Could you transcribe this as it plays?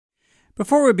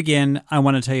Before we begin, I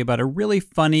want to tell you about a really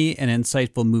funny and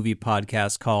insightful movie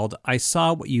podcast called I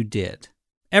Saw What You Did.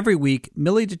 Every week,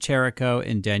 Millie DeCherico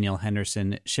and Danielle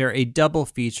Henderson share a double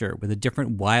feature with a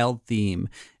different wild theme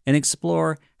and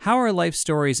explore how our life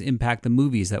stories impact the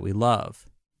movies that we love.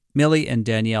 Millie and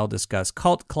Danielle discuss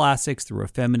cult classics through a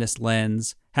feminist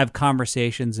lens, have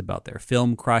conversations about their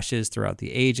film crushes throughout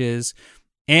the ages,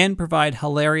 and provide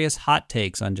hilarious hot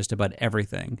takes on just about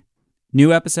everything.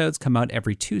 New episodes come out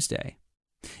every Tuesday.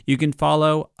 You can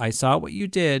follow I Saw What You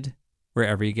Did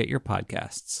wherever you get your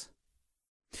podcasts.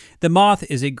 The Moth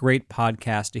is a great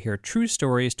podcast to hear true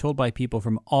stories told by people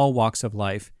from all walks of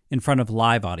life in front of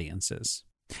live audiences.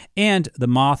 And The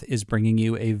Moth is bringing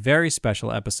you a very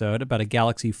special episode about a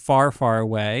galaxy far, far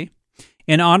away.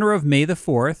 In honor of May the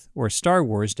 4th, or Star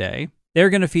Wars Day, they're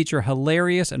going to feature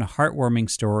hilarious and heartwarming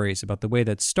stories about the way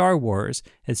that Star Wars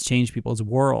has changed people's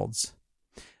worlds.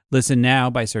 Listen now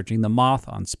by searching The Moth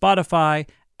on Spotify,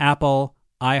 Apple,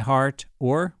 iHeart,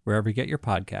 or wherever you get your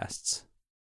podcasts.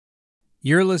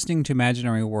 You're listening to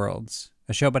Imaginary Worlds,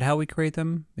 a show about how we create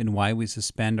them and why we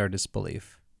suspend our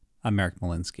disbelief. I'm Eric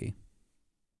Molinsky.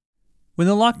 When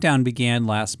the lockdown began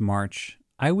last March,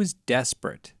 I was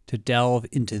desperate to delve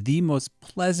into the most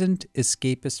pleasant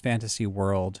escapist fantasy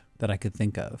world that I could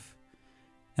think of.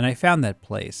 And I found that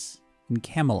place in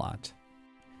Camelot.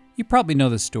 You probably know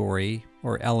the story,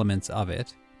 or elements of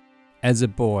it. As a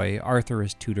boy, Arthur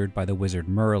is tutored by the wizard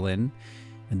Merlin,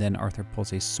 and then Arthur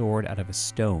pulls a sword out of a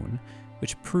stone,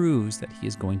 which proves that he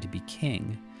is going to be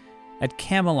king. At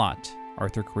Camelot,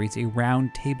 Arthur creates a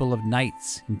round table of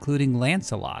knights, including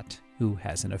Lancelot, who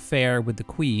has an affair with the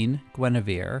queen,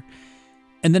 Guinevere,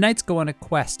 and the knights go on a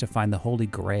quest to find the Holy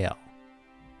Grail.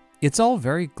 It's all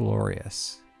very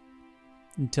glorious.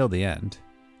 Until the end.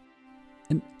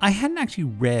 And I hadn't actually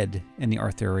read any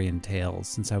Arthurian tales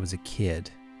since I was a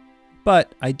kid.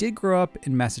 But I did grow up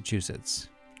in Massachusetts,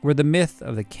 where the myth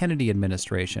of the Kennedy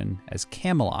administration as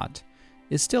Camelot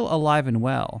is still alive and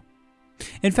well.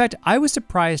 In fact, I was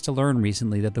surprised to learn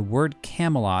recently that the word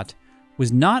Camelot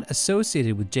was not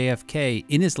associated with JFK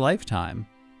in his lifetime.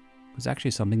 It was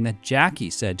actually something that Jackie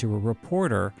said to a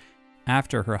reporter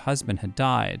after her husband had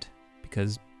died,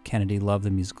 because Kennedy loved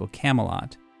the musical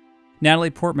Camelot.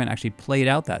 Natalie Portman actually played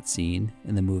out that scene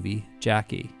in the movie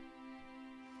Jackie.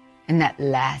 And that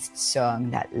last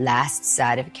song, that last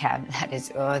side of Camelot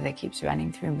is all that keeps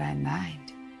running through my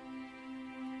mind.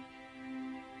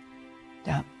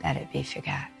 Don't let it be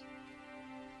forgot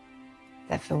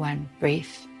that for one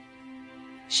brief,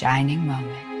 shining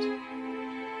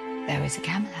moment, there was a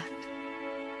Camelot.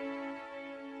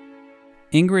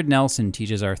 Ingrid Nelson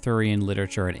teaches Arthurian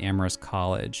literature at Amherst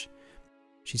College.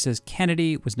 She says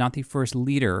Kennedy was not the first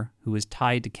leader who was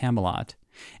tied to Camelot.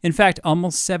 In fact,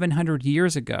 almost 700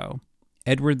 years ago,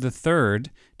 Edward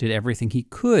III did everything he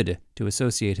could to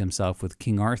associate himself with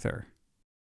King Arthur.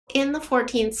 In the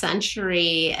 14th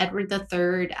century, Edward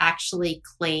III actually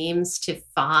claims to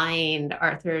find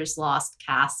Arthur's lost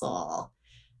castle.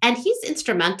 And he's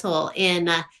instrumental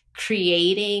in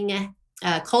creating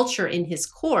a culture in his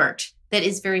court that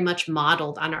is very much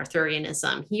modeled on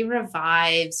Arthurianism. He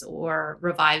revives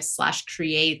 /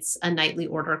 creates a knightly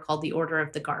order called the Order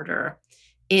of the Garter,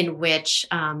 in which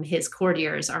his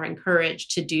courtiers are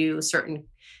encouraged to do certain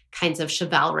kinds of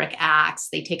chivalric acts.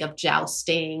 They take up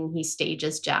jousting. He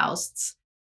stages jousts.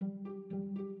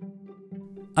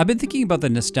 I've been thinking about the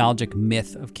nostalgic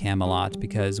myth of Camelot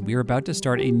because we are about to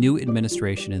start a new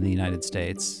administration in the United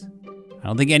States. I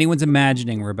don't think anyone's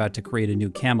imagining we're about to create a new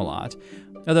Camelot,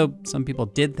 although some people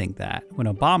did think that when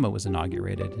Obama was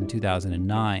inaugurated in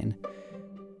 2009.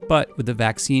 But with the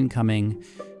vaccine coming,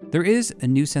 there is a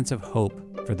new sense of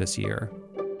hope for this year.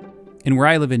 And where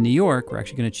I live in New York, we're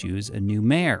actually going to choose a new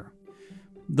mayor.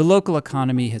 The local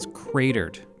economy has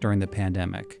cratered during the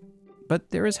pandemic,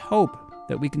 but there is hope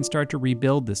that we can start to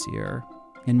rebuild this year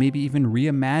and maybe even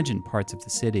reimagine parts of the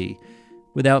city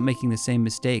without making the same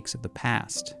mistakes of the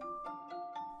past.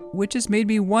 Which has made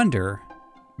me wonder,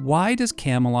 why does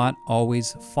Camelot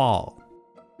always fall?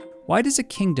 Why does a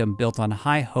kingdom built on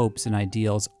high hopes and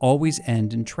ideals always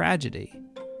end in tragedy?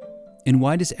 And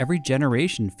why does every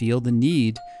generation feel the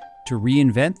need to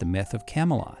reinvent the myth of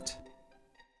Camelot?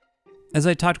 As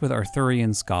I talked with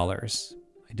Arthurian scholars,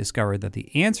 I discovered that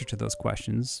the answer to those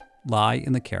questions lie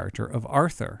in the character of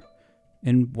Arthur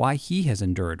and why he has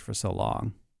endured for so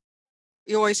long.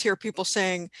 You always hear people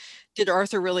saying, did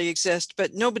Arthur really exist?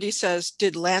 But nobody says,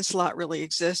 did Lancelot really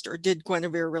exist or did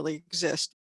Guinevere really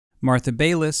exist? Martha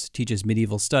Baylis teaches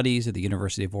medieval studies at the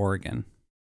University of Oregon.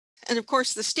 And of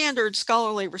course, the standard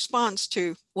scholarly response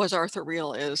to was Arthur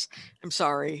real is, I'm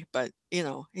sorry, but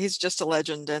he's just a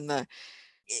legend. And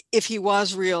if he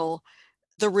was real,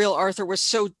 the real Arthur was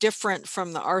so different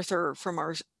from the Arthur from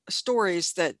our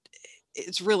stories that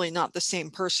it's really not the same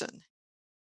person.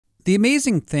 The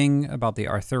amazing thing about the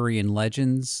Arthurian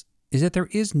legends is that there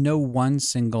is no one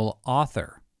single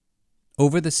author.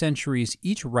 Over the centuries,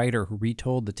 each writer who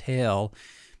retold the tale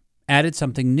added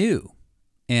something new.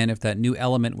 And if that new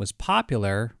element was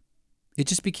popular, it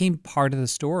just became part of the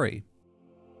story.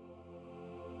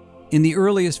 In the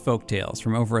earliest folktales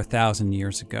from over 1,000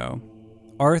 years ago,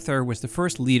 Arthur was the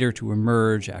first leader to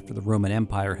emerge after the Roman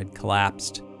Empire had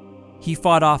collapsed. He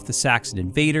fought off the Saxon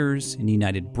invaders and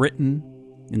united Britain.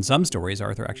 In some stories,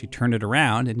 Arthur actually turned it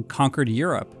around and conquered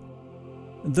Europe.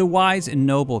 The wise and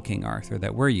noble King Arthur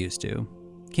that we're used to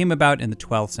came about in the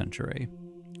 12th century,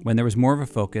 when there was more of a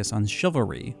focus on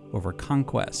chivalry over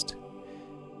conquest.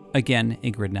 Again,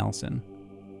 Ingrid Nelson.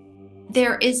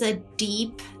 There is a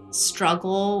deep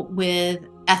struggle with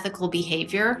ethical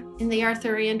behavior in the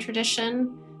Arthurian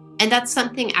tradition. And that's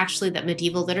something actually that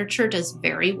medieval literature does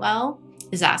very well,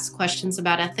 is ask questions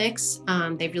about ethics.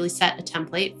 They really set a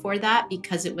template for that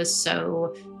because it was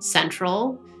so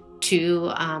central to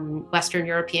Western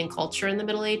European culture in the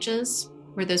Middle Ages,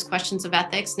 where those questions of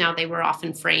ethics, now they were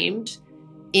often framed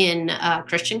in a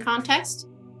Christian context.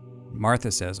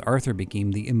 Martha says Arthur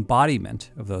became the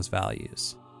embodiment of those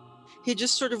values. He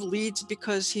just sort of leads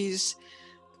because he's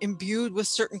imbued with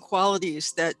certain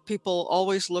qualities that people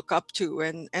always look up to.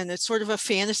 And it's sort of a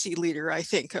fantasy leader, I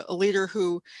think, a leader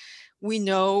who we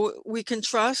know we can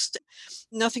trust.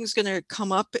 Nothing's going to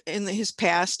come up in his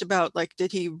past about, like,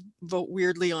 did he vote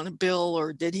weirdly on a bill,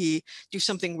 or did he do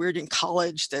something weird in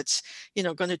college that's,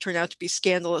 going to turn out to be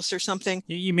scandalous or something.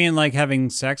 You mean like having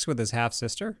sex with his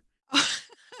half-sister?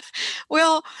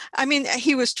 Well, I mean,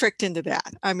 he was tricked into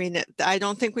that. I mean, I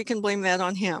don't think we can blame that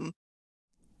on him.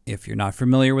 If you're not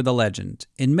familiar with the legend,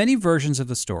 in many versions of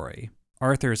the story,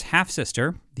 Arthur's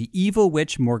half-sister, the evil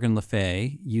witch Morgan Le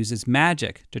Fay, uses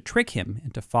magic to trick him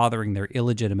into fathering their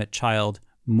illegitimate child,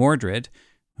 Mordred,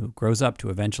 who grows up to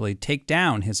eventually take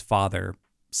down his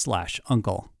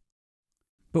father/uncle.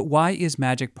 But why is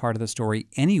magic part of the story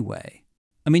anyway?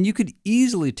 I mean, you could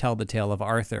easily tell the tale of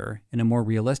Arthur in a more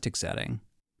realistic setting.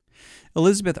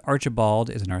 Elizabeth Archibald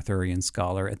is an Arthurian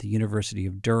scholar at the University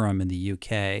of Durham in the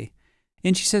UK,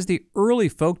 and she says the early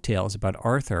folk tales about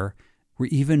Arthur were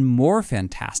even more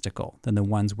fantastical than the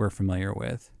ones we're familiar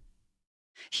with.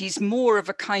 He's more of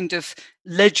a kind of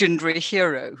legendary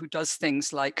hero who does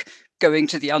things like going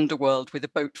to the underworld with a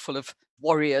boat full of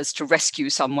warriors to rescue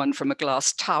someone from a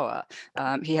glass tower.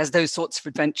 He has those sorts of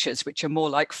adventures which are more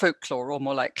like folklore or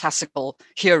more like classical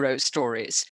hero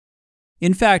stories.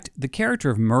 In fact, the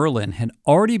character of Merlin had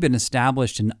already been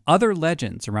established in other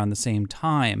legends around the same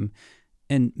time,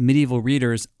 and medieval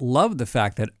readers loved the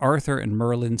fact that Arthur and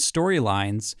Merlin's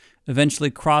storylines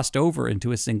eventually crossed over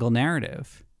into a single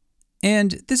narrative.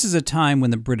 And this is a time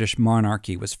when the British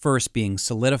monarchy was first being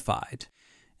solidified,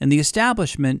 and the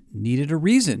establishment needed a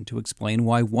reason to explain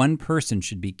why one person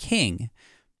should be king.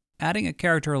 Adding a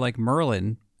character like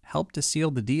Merlin helped to seal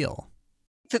the deal.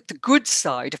 That the good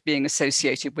side of being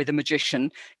associated with a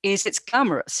magician is it's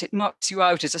glamorous. It marks you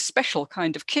out as a special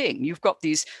kind of king. You've got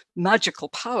these magical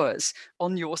powers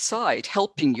on your side,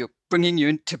 helping you, bringing you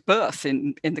into birth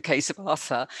in the case of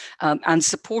Arthur, and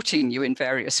supporting you in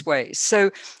various ways.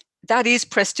 So that is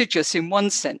prestigious in one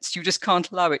sense. You just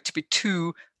can't allow it to be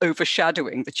too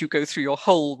overshadowing, that you go through your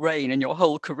whole reign and your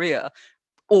whole career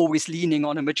always leaning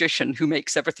on a magician who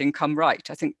makes everything come right.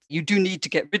 I think you do need to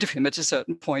get rid of him at a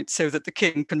certain point so that the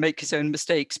king can make his own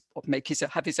mistakes, or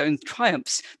have his own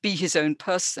triumphs, be his own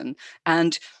person,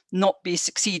 and not be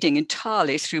succeeding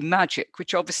entirely through magic,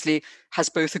 which obviously has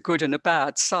both a good and a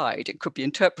bad side. It could be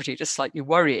interpreted as slightly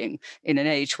worrying in an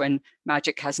age when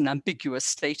magic has an ambiguous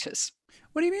status.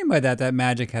 What do you mean by that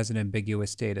magic has an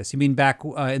ambiguous status? You mean back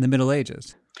in the Middle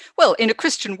Ages? Well, in a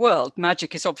Christian world,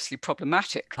 magic is obviously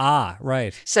problematic. Ah,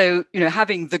 right. So,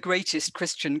 having the greatest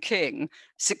Christian king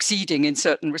succeeding in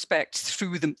certain respects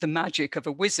through the magic of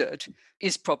a wizard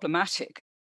is problematic.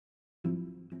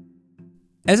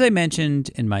 As I mentioned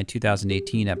in my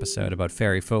 2018 episode about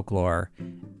fairy folklore,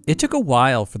 it took a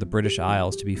while for the British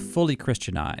Isles to be fully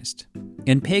Christianized,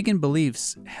 and pagan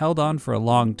beliefs held on for a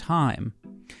long time.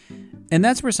 And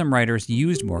that's where some writers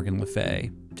used Morgan Le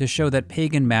Fay to show that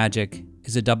pagan magic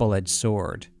is a double-edged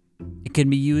sword. It can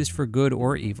be used for good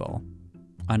or evil,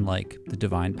 unlike the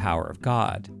divine power of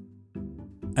God.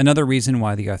 Another reason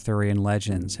why the Arthurian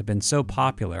legends have been so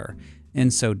popular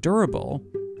and so durable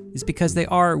is because they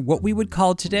are what we would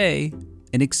call today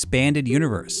an expanded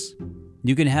universe.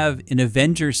 You can have an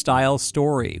Avengers-style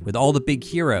story with all the big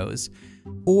heroes,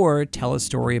 or tell a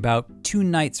story about two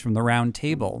knights from the Round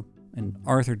Table, and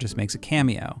Arthur just makes a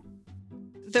cameo.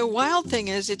 The wild thing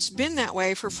is, it's been that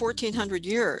way for 1400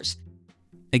 years.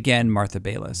 Again, Martha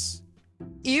Baylis.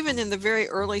 Even in the very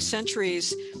early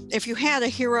centuries, if you had a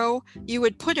hero, you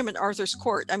would put him at Arthur's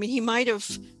court. I mean, he might have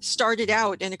started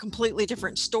out in a completely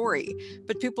different story,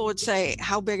 but people would say,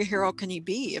 how big a hero can he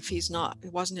be if he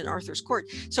wasn't in Arthur's court?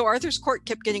 So Arthur's court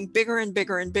kept getting bigger and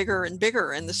bigger and bigger and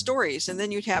bigger in the stories. And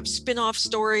then you'd have spin-off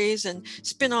stories and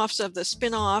spin-offs of the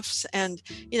spin-offs. And,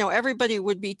 everybody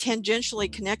would be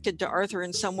tangentially connected to Arthur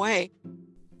in some way.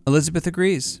 Elizabeth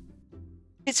agrees.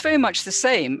 It's very much the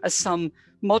same as some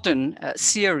modern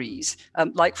series,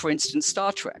 like, for instance,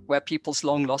 Star Trek, where people's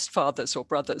long-lost fathers or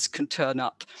brothers can turn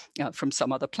up from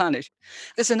some other planet.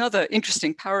 There's another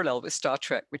interesting parallel with Star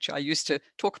Trek, which I used to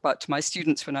talk about to my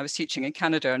students when I was teaching in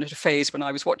Canada, and at a phase when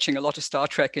I was watching a lot of Star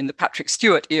Trek in the Patrick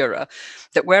Stewart era,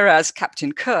 that whereas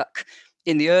Captain Kirk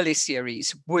in the early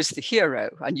series was the hero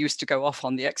and used to go off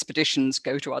on the expeditions,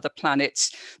 go to other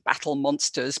planets, battle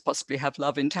monsters, possibly have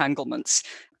love entanglements,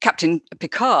 Captain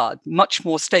Picard much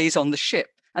more stays on the ship.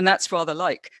 And that's rather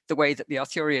like the way that the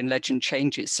Arthurian legend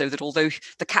changes, so that although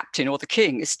the captain or the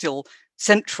king is still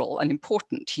central and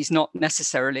important, he's not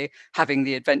necessarily having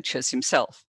the adventures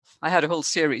himself. I had a whole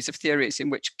series of theories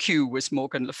in which Q was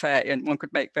Morgan Le Fay, and one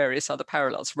could make various other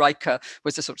parallels. Riker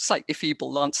was a sort of slightly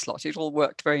feeble Lancelot. It all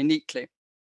worked very neatly.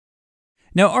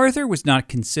 Now, Arthur was not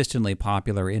consistently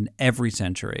popular in every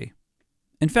century.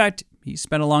 In fact, he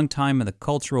spent a long time in the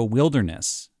cultural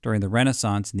wilderness during the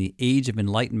Renaissance and the Age of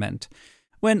Enlightenment,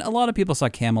 when a lot of people saw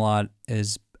Camelot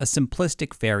as a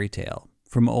simplistic fairy tale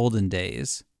from olden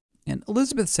days. And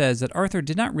Elizabeth says that Arthur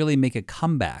did not really make a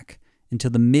comeback until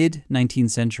the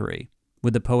mid-19th century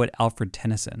with the poet Alfred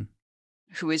Tennyson,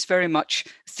 who is very much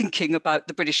thinking about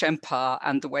the British Empire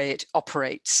and the way it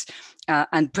operates,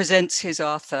 and presents his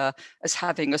Arthur as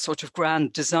having a sort of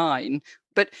grand design.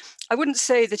 But I wouldn't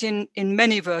say that in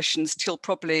many versions till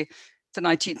probably the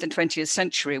 19th and 20th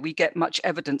century, we get much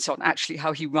evidence on actually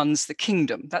how he runs the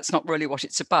kingdom. That's not really what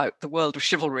it's about. The world of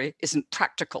chivalry isn't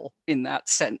practical in that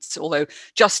sense, although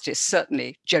justice,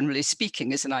 certainly, generally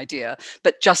speaking, is an idea,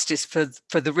 but justice for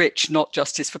the rich, not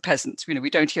justice for peasants. We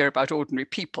don't hear about ordinary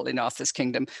people in Arthur's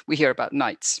kingdom. We hear about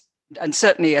knights. And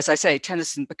certainly, as I say,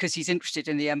 Tennyson, because he's interested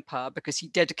in the empire, because he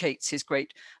dedicates his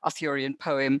great Arthurian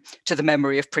poem to the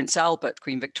memory of Prince Albert,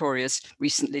 Queen Victoria's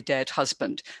recently dead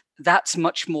husband, that's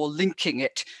much more linking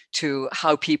it to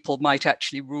how people might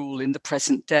actually rule in the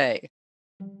present day.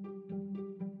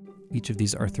 Each of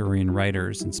these Arthurian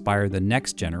writers inspired the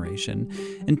next generation,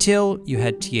 until you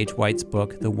had T.H. White's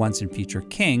book, The Once and Future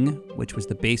King, which was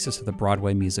the basis of the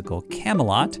Broadway musical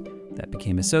Camelot, that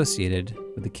became associated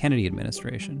with the Kennedy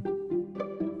administration.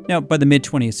 Now, by the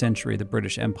mid-20th century, the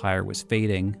British Empire was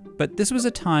fading, but this was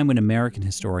a time when American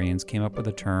historians came up with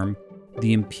the term,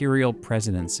 the imperial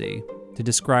presidency, to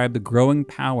describe the growing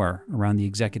power around the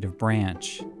executive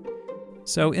branch.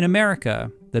 So in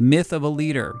America, the myth of a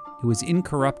leader who was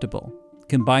incorruptible,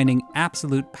 combining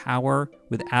absolute power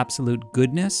with absolute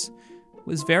goodness,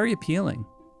 was very appealing.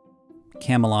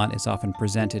 Camelot is often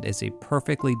presented as a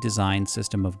perfectly designed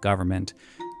system of government,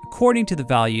 according to the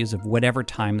values of whatever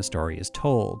time the story is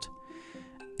told.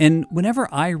 And whenever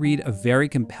I read a very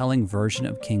compelling version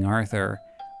of King Arthur,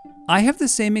 I have the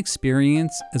same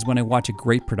experience as when I watch a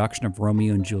great production of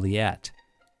Romeo and Juliet.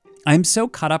 I'm so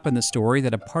caught up in the story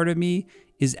that a part of me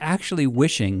is actually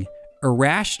wishing,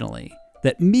 irrationally,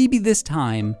 that maybe this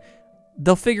time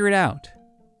they'll figure it out.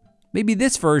 Maybe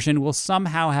this version will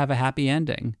somehow have a happy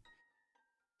ending.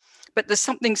 But there's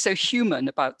something so human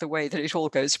about the way that it all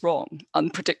goes wrong,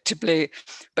 unpredictably,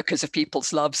 because of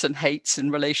people's loves and hates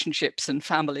and relationships and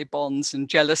family bonds and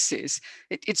jealousies.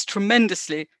 It's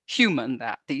tremendously human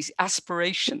that these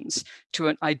aspirations to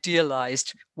an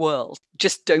idealized world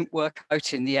just don't work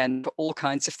out in the end for all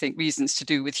kinds of reasons to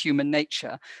do with human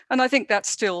nature. And I think that's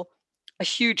still a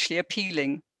hugely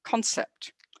appealing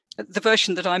concept. The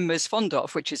version that I'm most fond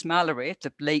of, which is Malory,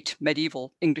 the late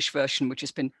medieval English version, which has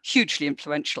been hugely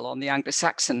influential on the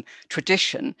Anglo-Saxon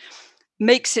tradition,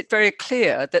 makes it very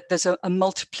clear that there's a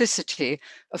multiplicity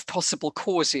of possible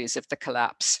causes of the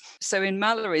collapse. So in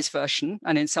Malory's version,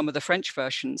 and in some of the French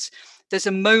versions, there's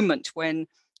a moment when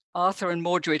Arthur and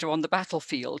Mordred are on the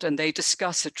battlefield and they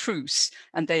discuss a truce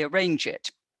and they arrange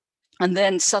it. And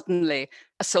then suddenly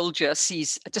a soldier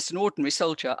sees, just an ordinary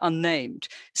soldier, unnamed,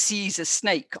 sees a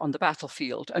snake on the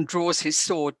battlefield and draws his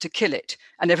sword to kill it.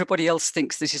 And everybody else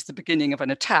thinks this is the beginning of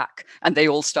an attack. And they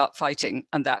all start fighting.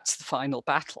 And that's the final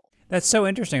battle. That's so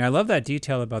interesting. I love that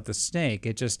detail about the snake.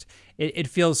 It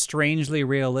feels strangely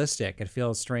realistic. It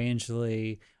feels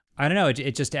strangely I don't know.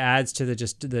 It just adds to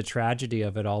the tragedy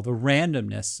of it all, the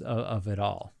randomness of it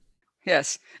all.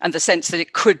 Yes, and the sense that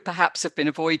it could perhaps have been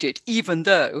avoided, even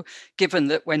though, given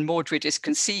that when Mordred is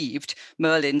conceived,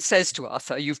 Merlin says to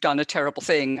Arthur, "You've done a terrible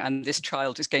thing, and this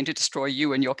child is going to destroy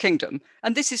you and your kingdom."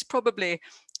 And this is probably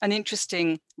an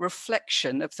interesting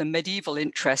reflection of the medieval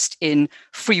interest in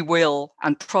free will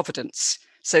and providence.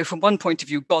 So from one point of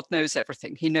view, God knows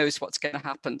everything. He knows what's going to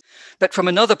happen. But from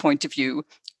another point of view,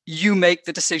 you make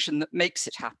the decision that makes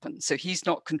it happen. So he's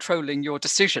not controlling your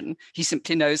decision. He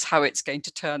simply knows how it's going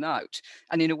to turn out.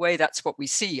 And in a way, that's what we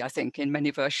see, I think, in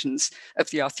many versions of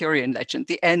the Arthurian legend.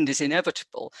 The end is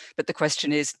inevitable. But the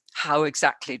question is, how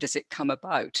exactly does it come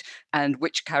about? And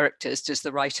which characters does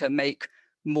the writer make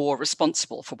more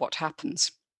responsible for what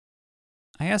happens?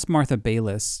 I asked Martha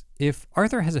Baylis, if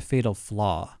Arthur has a fatal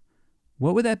flaw,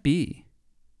 what would that be?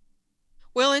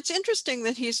 Well, it's interesting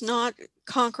that he's not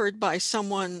conquered by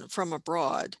someone from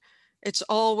abroad. It's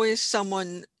always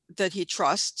someone that he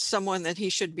trusts, someone that he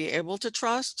should be able to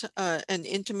trust, an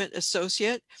intimate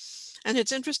associate. And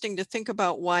it's interesting to think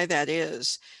about why that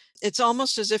is. It's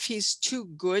almost as if he's too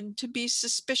good to be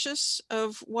suspicious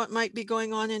of what might be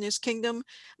going on in his kingdom.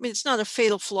 I mean, it's not a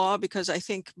fatal flaw, because I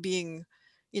think being,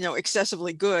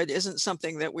 excessively good isn't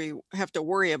something that we have to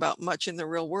worry about much in the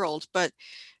real world. But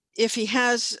if he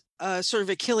has a sort of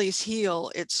Achilles heel,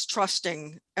 it's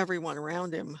trusting everyone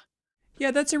around him.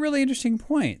 Yeah, that's a really interesting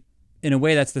point. In a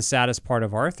way, that's the saddest part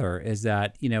of Arthur, is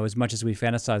that, as much as we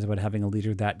fantasize about having a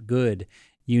leader that good,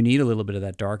 you need a little bit of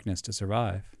that darkness to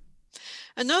survive.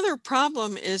 Another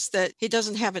problem is that he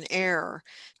doesn't have an heir.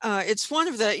 It's one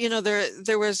of the,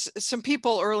 there was some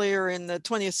people earlier in the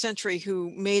 20th century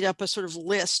who made up a sort of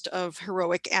list of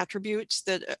heroic attributes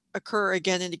that occur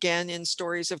again and again in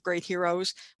stories of great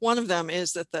heroes. One of them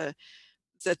is that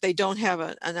they don't have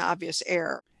an obvious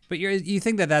heir. But you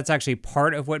think that that's actually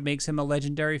part of what makes him a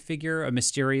legendary figure, a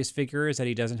mysterious figure, is that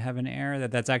he doesn't have an heir?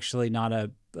 That's actually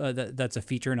not that's a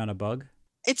feature, not a bug?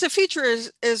 It's a feature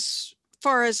as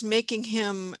far as making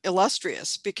him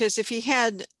illustrious, because if he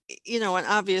had, an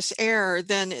obvious heir,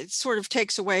 then it sort of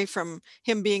takes away from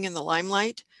him being in the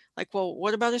limelight. Like, well,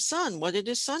 what about his son? What did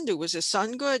his son do? Was his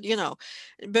son good?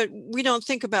 But we don't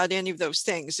think about any of those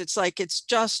things. It's like it's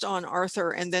just on Arthur,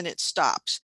 and then it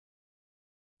stops.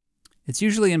 It's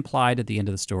usually implied at the end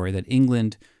of the story that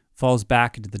England falls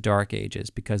back into the Dark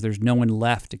Ages because there's no one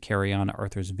left to carry on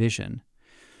Arthur's vision.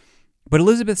 But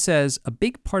Elizabeth says a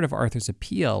big part of Arthur's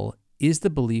appeal is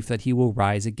the belief that he will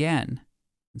rise again.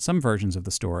 In some versions of the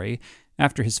story,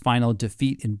 after his final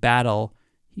defeat in battle,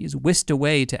 he is whisked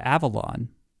away to Avalon,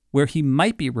 where he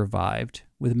might be revived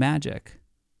with magic.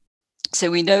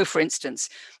 So we know, for instance,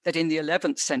 that in the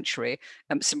 11th century,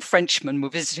 some Frenchmen were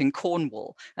visiting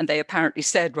Cornwall, and they apparently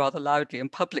said rather loudly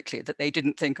and publicly that they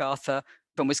didn't think Arthur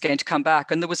was going to come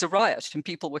back, and there was a riot and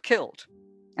people were killed.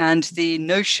 And the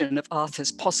notion of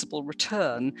Arthur's possible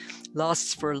return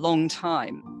lasts for a long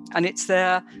time. And it's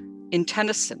there in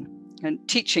Tennyson. And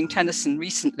teaching Tennyson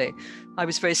recently, I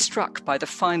was very struck by the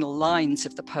final lines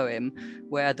of the poem,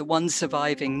 where the one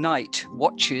surviving knight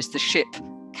watches the ship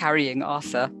carrying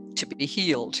Arthur to be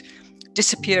healed,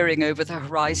 disappearing over the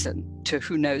horizon to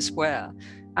who knows where.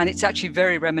 And it's actually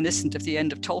very reminiscent of the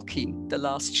end of Tolkien, the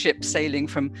last ship sailing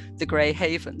from the Grey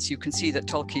Havens. You can see that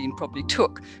Tolkien probably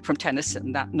took from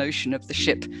Tennyson that notion of the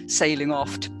ship sailing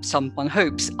off to some, one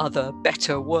hopes, other,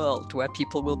 better world where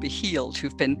people will be healed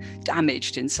who've been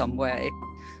damaged in some way.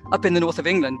 Up in the north of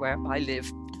England, where I live,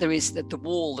 there is the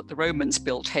wall that the Romans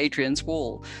built, Hadrian's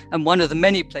Wall. And one of the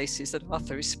many places that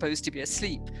Arthur is supposed to be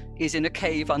asleep is in a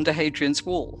cave under Hadrian's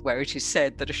Wall, where it is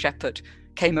said that a shepherd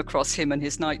came across him and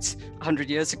his knights 100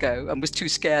 years ago and was too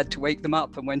scared to wake them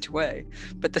up and went away.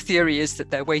 But the theory is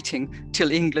that they're waiting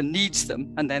till England needs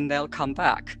them and then they'll come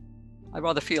back. I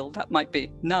rather feel that might be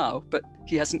now, but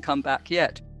he hasn't come back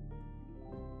yet.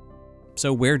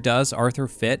 So where does Arthur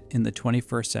fit in the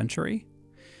 21st century?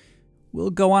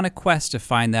 We'll go on a quest to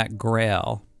find that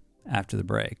grail after the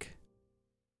break.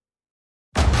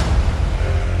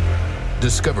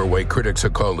 Discover why critics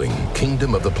are calling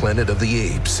Kingdom of the Planet of the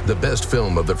Apes the best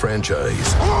film of the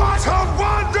franchise. What a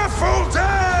wonderful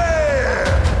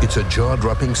day! It's a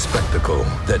jaw-dropping spectacle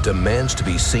that demands to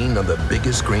be seen on the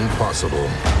biggest screen possible.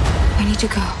 I need to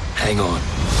go. Hang on.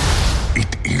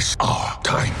 It is our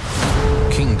time.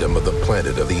 Kingdom of the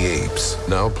Planet of the Apes.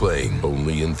 Now playing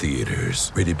only in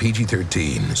theaters. Rated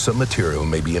PG-13. Some material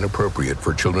may be inappropriate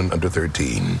for children under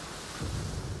 13.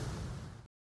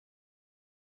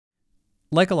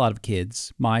 Like a lot of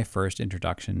kids, my first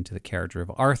introduction to the character of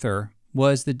Arthur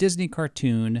was the Disney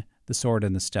cartoon The Sword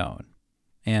and the Stone.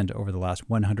 And over the last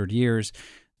 100 years,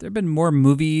 There have been more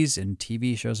movies and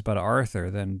TV shows about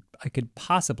Arthur than I could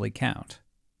possibly count.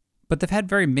 But they've had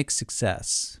very mixed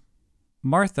success.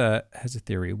 Martha has a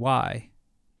theory why.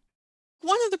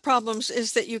 One of the problems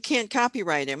is that you can't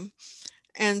copyright him.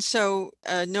 And so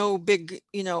no big,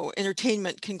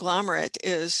 entertainment conglomerate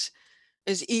is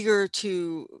eager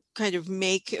to kind of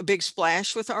make a big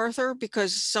splash with Arthur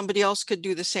because somebody else could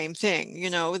do the same thing.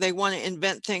 They want to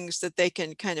invent things that they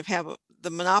can kind of have the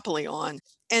monopoly on.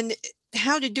 And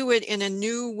how to do it in a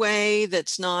new way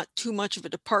that's not too much of a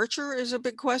departure is a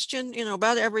big question.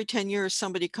 About every 10 years,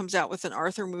 somebody comes out with an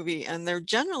Arthur movie, and they're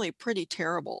generally pretty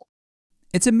terrible.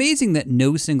 It's amazing that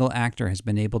no single actor has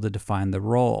been able to define the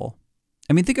role.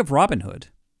 I mean, think of Robin Hood.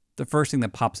 The first thing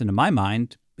that pops into my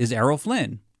mind is Errol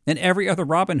Flynn, and every other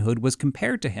Robin Hood was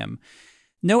compared to him.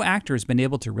 No actor has been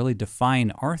able to really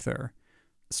define Arthur.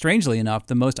 Strangely enough,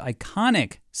 the most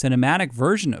iconic cinematic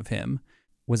version of him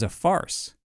was a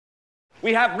farce.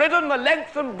 We have ridden the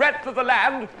length and breadth of the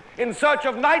land in search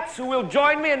of knights who will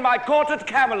join me in my court at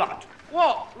Camelot.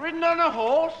 What, ridden on a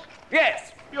horse?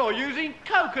 Yes. You're using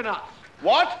coconuts.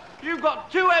 What? You've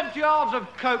got 2 empty halves of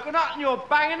coconut and you're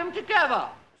banging them together.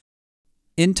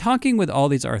 In talking with all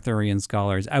these Arthurian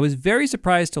scholars, I was very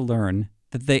surprised to learn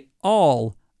that they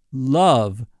all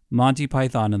love Monty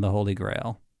Python and the Holy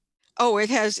Grail. Oh, it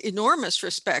has enormous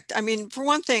respect. I mean, for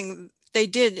one thing, they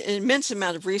did an immense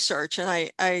amount of research. And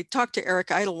I talked to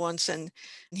Eric Idle once, and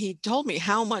he told me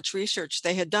how much research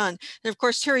they had done. And of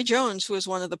course, Terry Jones, who was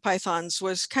one of the Pythons,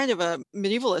 was kind of a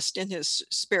medievalist in his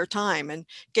spare time and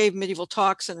gave medieval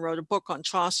talks and wrote a book on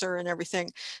Chaucer and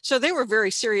everything. So they were very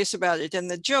serious about it.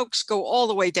 And the jokes go all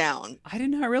the way down. I did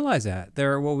not realize that.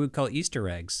 There are what we call Easter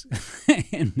eggs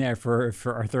in there for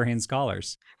Arthurian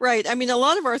scholars. Right. I mean, a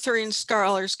lot of Arthurian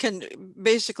scholars can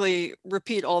basically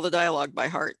repeat all the dialogue by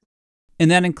heart. And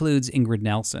that includes Ingrid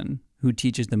Nelson, who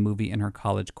teaches the movie in her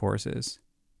college courses.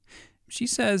 She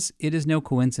says it is no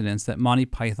coincidence that Monty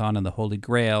Python and the Holy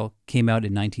Grail came out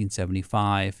in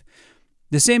 1975,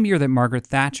 the same year that Margaret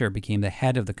Thatcher became the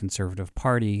head of the Conservative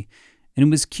Party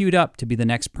and was queued up to be the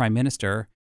next prime minister.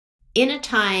 In a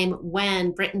time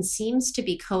when Britain seems to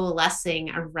be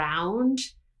coalescing around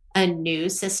a new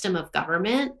system of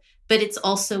government, but it's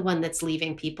also one that's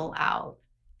leaving people out.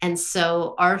 And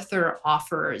so Arthur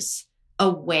offers a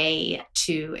way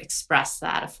to express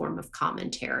that, a form of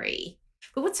commentary.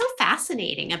 But what's so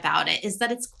fascinating about it is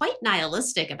that it's quite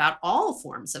nihilistic about all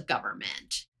forms of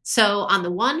government. So on the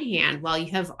one hand, while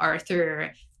you have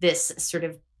Arthur, this sort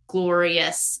of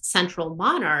glorious central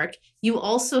monarch, you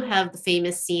also have the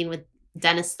famous scene with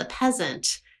Dennis the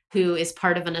peasant, who is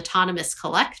part of an autonomous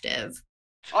collective.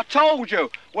 I told you,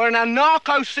 we're an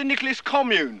anarcho-syndicalist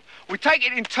commune. We take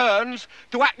it in turns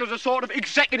to act as a sort of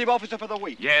executive officer for the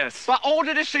week. Yes. But all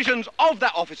the decisions of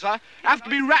that officer have to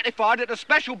be ratified at a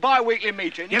special bi-weekly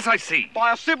meeting. Yes, I see.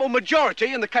 By a simple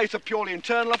majority in the case of purely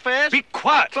internal affairs. Be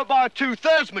quiet. But by a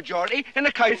 2/3 majority in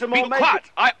the case of more Be quiet.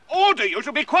 I order you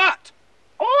to be quiet.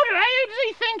 Order? Who does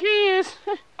he think he is?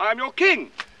 I'm your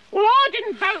king. Well, I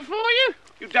didn't vote for you.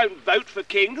 You don't vote for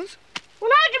kings.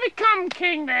 Well, how'd you become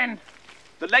king then?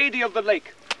 The Lady of the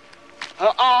Lake,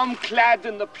 her arm clad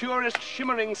in the purest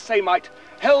shimmering samite,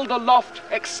 held aloft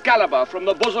Excalibur from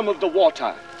the bosom of the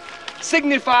water,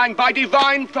 signifying by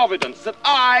divine providence that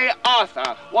I,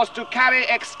 Arthur, was to carry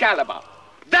Excalibur.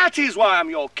 That is why I'm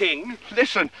your king.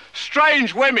 Listen,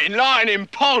 strange women lying in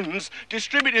ponds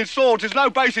distributing swords is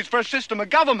no basis for a system of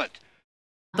government.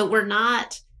 But we're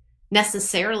not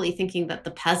necessarily thinking that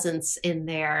the peasants in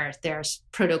their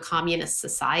proto-communist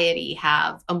society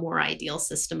have a more ideal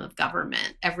system of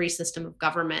government. Every system of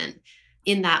government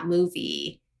in that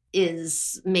movie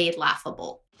is made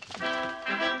laughable.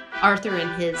 Arthur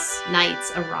and his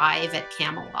knights arrive at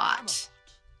Camelot,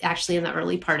 actually in the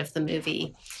early part of the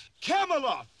movie.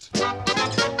 Camelot!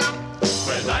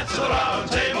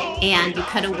 And you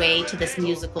cut away to this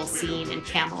musical scene in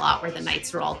Camelot where the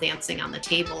knights are all dancing on the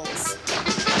tables.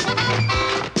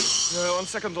 No, on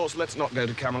second thoughts, let's not go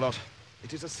to Camelot.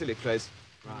 It is a silly place.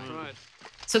 Right.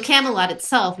 So Camelot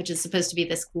itself, which is supposed to be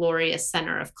this glorious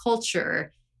center of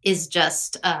culture, is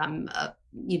just a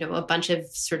bunch of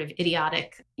sort of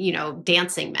idiotic,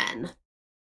 dancing men.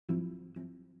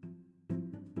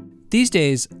 These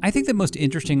days, I think the most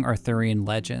interesting Arthurian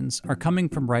legends are coming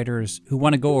from writers who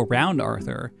want to go around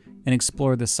Arthur and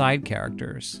explore the side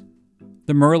characters.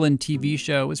 The Merlin TV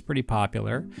show is pretty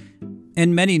popular,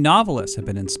 and many novelists have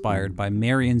been inspired by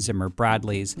Marion Zimmer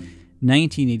Bradley's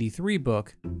 1983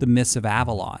 book, The Myths of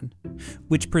Avalon,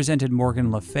 which presented Morgan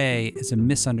Le Fay as a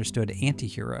misunderstood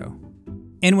antihero.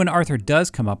 And when Arthur does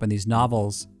come up in these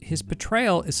novels, his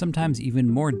portrayal is sometimes even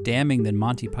more damning than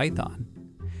Monty Python.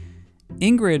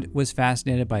 Ingrid was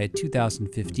fascinated by a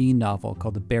 2015 novel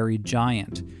called The Buried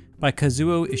Giant by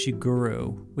Kazuo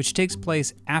Ishiguro, which takes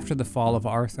place after the fall of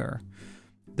Arthur.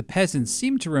 The peasants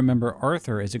seem to remember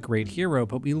Arthur as a great hero,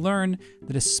 but we learn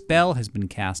that a spell has been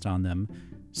cast on them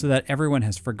so that everyone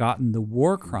has forgotten the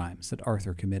war crimes that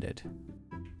Arthur committed.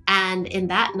 And in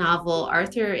that novel,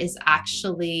 Arthur is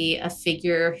actually a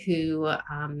figure who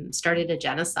started a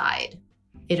genocide.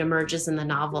 It emerges in the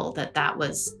novel that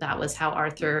was how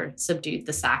Arthur subdued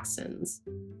the Saxons.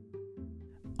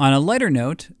 On a lighter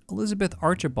note, Elizabeth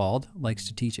Archibald likes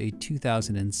to teach a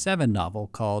 2007 novel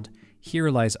called Here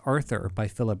Lies Arthur by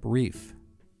Philip Reif,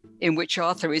 in which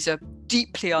Arthur is a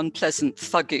deeply unpleasant,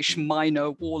 thuggish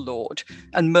minor warlord,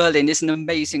 and Merlin is an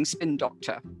amazing spin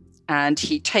doctor. And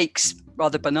he takes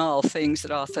rather banal things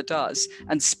that Arthur does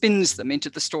and spins them into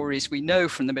the stories we know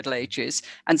from the Middle Ages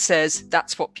and says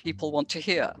that's what people want to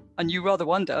hear. And you rather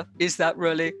wonder, is that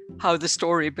really how the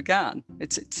story began?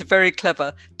 It's a very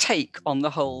clever take on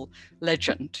the whole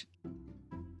legend.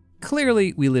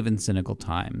 Clearly, we live in cynical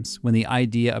times when the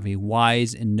idea of a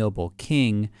wise and noble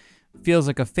king feels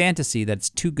like a fantasy that's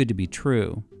too good to be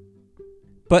true.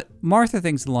 But Martha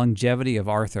thinks the longevity of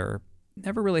Arthur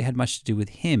never really had much to do with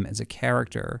him as a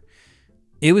character.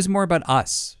 It was more about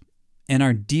us and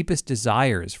our deepest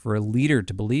desires for a leader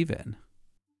to believe in.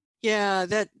 Yeah,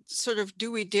 that sort of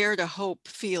do we dare to hope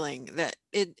feeling, that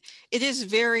it is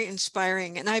very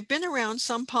inspiring. And I've been around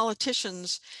some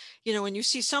politicians, when you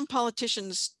see some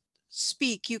politicians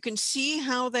speak, you can see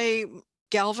how they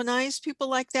galvanize people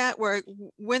like that, where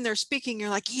when they're speaking, you're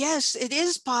like, yes, it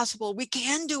is possible. We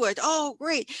can do it. Oh,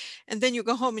 great. And then you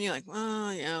go home and you're like,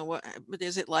 oh, yeah, but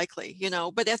is it likely?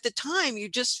 But at the time, you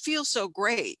just feel so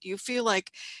great. You feel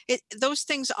like those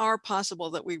things are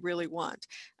possible that we really want.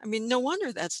 I mean, no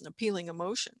wonder that's an appealing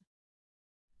emotion.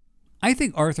 I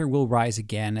think Arthur will rise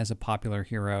again as a popular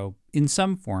hero in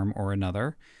some form or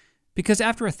another, because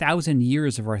after 1,000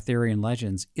 years of Arthurian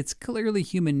legends, it's clearly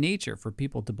human nature for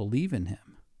people to believe in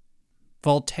him.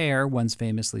 Voltaire once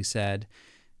famously said,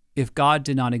 "If God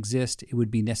did not exist, it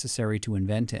would be necessary to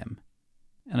invent him."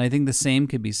 And I think the same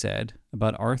could be said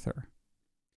about Arthur.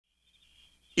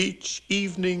 Each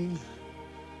evening,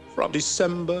 from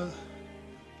December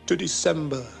to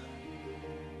December,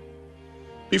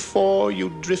 before you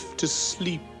drift to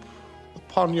sleep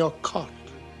upon your cot,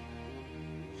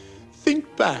 think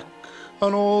back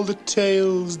on all the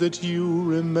tales that you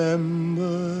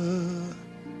remember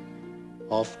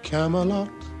of Camelot.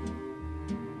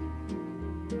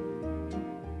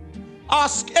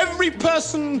 Ask every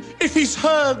person if he's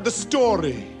heard the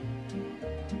story,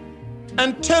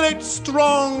 and tell it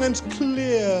strong and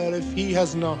clear if he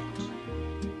has not,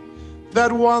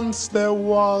 that once there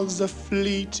was a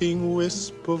fleeting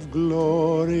wisp of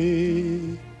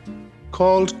glory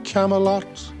called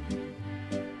Camelot.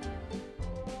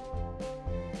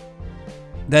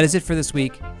 That is it for this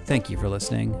week. Thank you for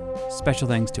listening. Special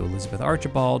thanks to Elizabeth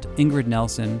Archibald, Ingrid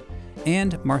Nelson,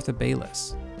 and Martha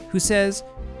Baylis, who says,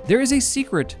 there is a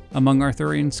secret among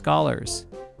Arthurian scholars.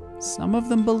 Some of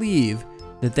them believe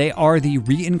that they are the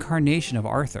reincarnation of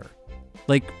Arthur.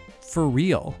 Like, for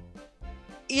real.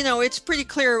 It's pretty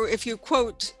clear if you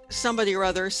quote somebody or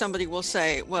other, somebody will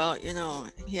say, well,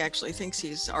 he actually thinks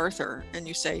he's Arthur. And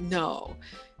you say, no.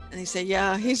 And they say,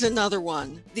 yeah, he's another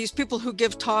one. These people who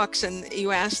give talks and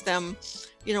you ask them,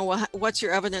 what's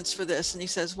your evidence for this? And he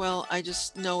says, well, I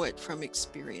just know it from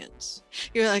experience.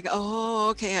 You're like, oh,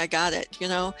 okay, I got it,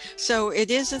 So it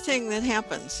is a thing that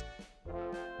happens.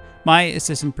 My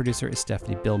assistant producer is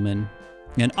Stephanie Billman.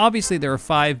 And obviously there are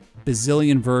 5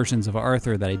 bazillion versions of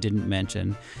Arthur that I didn't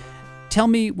mention. Tell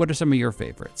me, what are some of your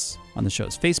favorites? On the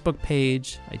show's Facebook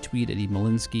page, I tweet at E.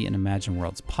 Malinsky and Imagine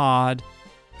Worlds Pod.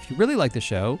 If you really like the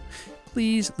show,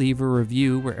 please leave a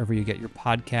review wherever you get your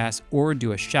podcasts or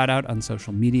do a shout out on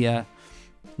social media.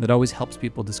 That always helps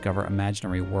people discover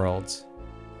imaginary worlds.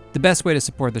 The best way to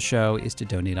support the show is to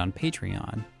donate on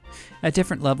Patreon. At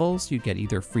different levels, you get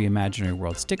either free Imaginary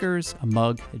World stickers, a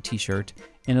mug, a t-shirt,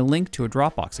 and a link to a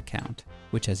Dropbox account,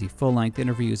 which has the full-length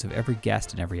interviews of every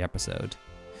guest in every episode.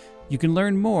 You can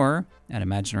learn more at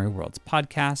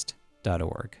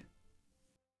imaginaryworldspodcast.org.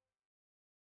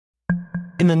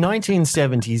 In the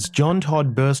 1970s, John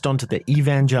Todd burst onto the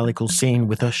evangelical scene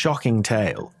with a shocking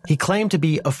tale. He claimed to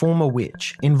be a former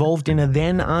witch involved in a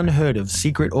then unheard of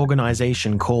secret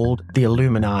organization called the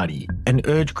Illuminati, and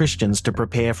urged Christians to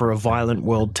prepare for a violent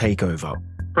world takeover.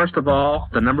 First of all,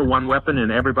 the number one weapon in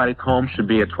everybody's home should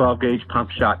be a 12-gauge pump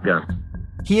shotgun.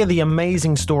 Hear the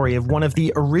amazing story of one of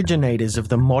the originators of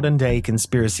the modern-day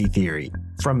conspiracy theory.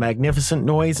 From Magnificent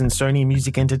Noise and Sony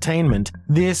Music Entertainment,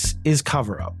 this is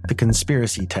Cover Up, the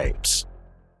Conspiracy Tapes.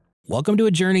 Welcome to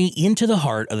a journey into the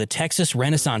heart of the Texas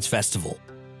Renaissance Festival,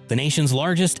 the nation's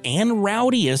largest and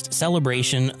rowdiest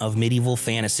celebration of medieval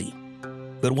fantasy.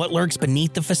 But what lurks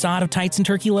beneath the facade of tights and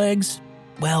turkey legs?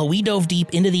 Well, we dove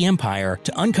deep into the empire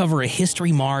to uncover a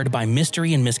history marred by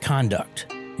mystery and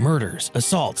misconduct, murders,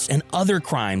 assaults, and other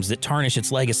crimes that tarnish its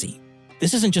legacy.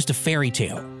 This isn't just a fairy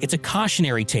tale, it's a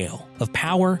cautionary tale of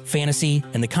power, fantasy,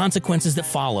 and the consequences that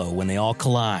follow when they all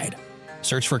collide.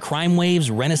 Search for Crime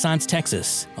Waves Renaissance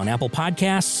Texas on Apple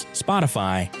Podcasts,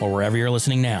 Spotify, or wherever you're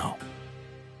listening now.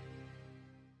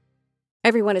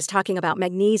 Everyone is talking about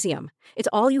magnesium. It's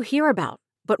all you hear about.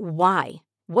 But why?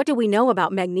 What do we know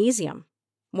about magnesium?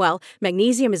 Well,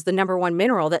 magnesium is the number one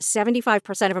mineral that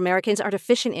 75% of Americans are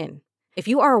deficient in. If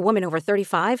you are a woman over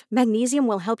 35, magnesium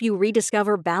will help you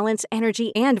rediscover balance,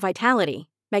 energy, and vitality.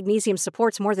 Magnesium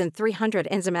supports more than 300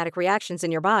 enzymatic reactions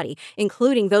in your body,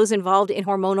 including those involved in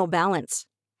hormonal balance.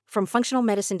 From functional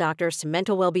medicine doctors to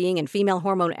mental well-being and female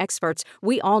hormone experts,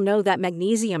 we all know that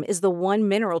magnesium is the one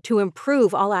mineral to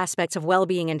improve all aspects of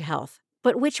well-being and health.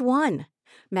 But which one?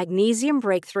 Magnesium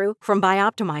Breakthrough from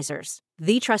Bioptimizers,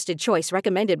 the trusted choice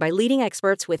recommended by leading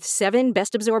experts with 7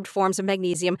 best-absorbed forms of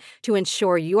magnesium to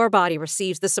ensure your body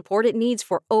receives the support it needs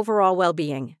for overall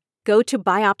well-being. Go to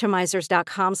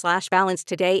bioptimizers.com/balance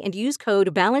today and use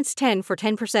code BALANCE10 for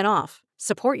 10% off.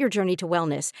 Support your journey to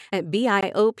wellness at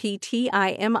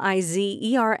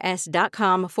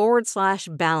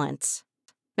bioptimizers.com/balance.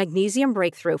 Magnesium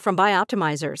Breakthrough from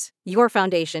Bioptimizers, your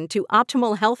foundation to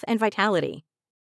optimal health and vitality.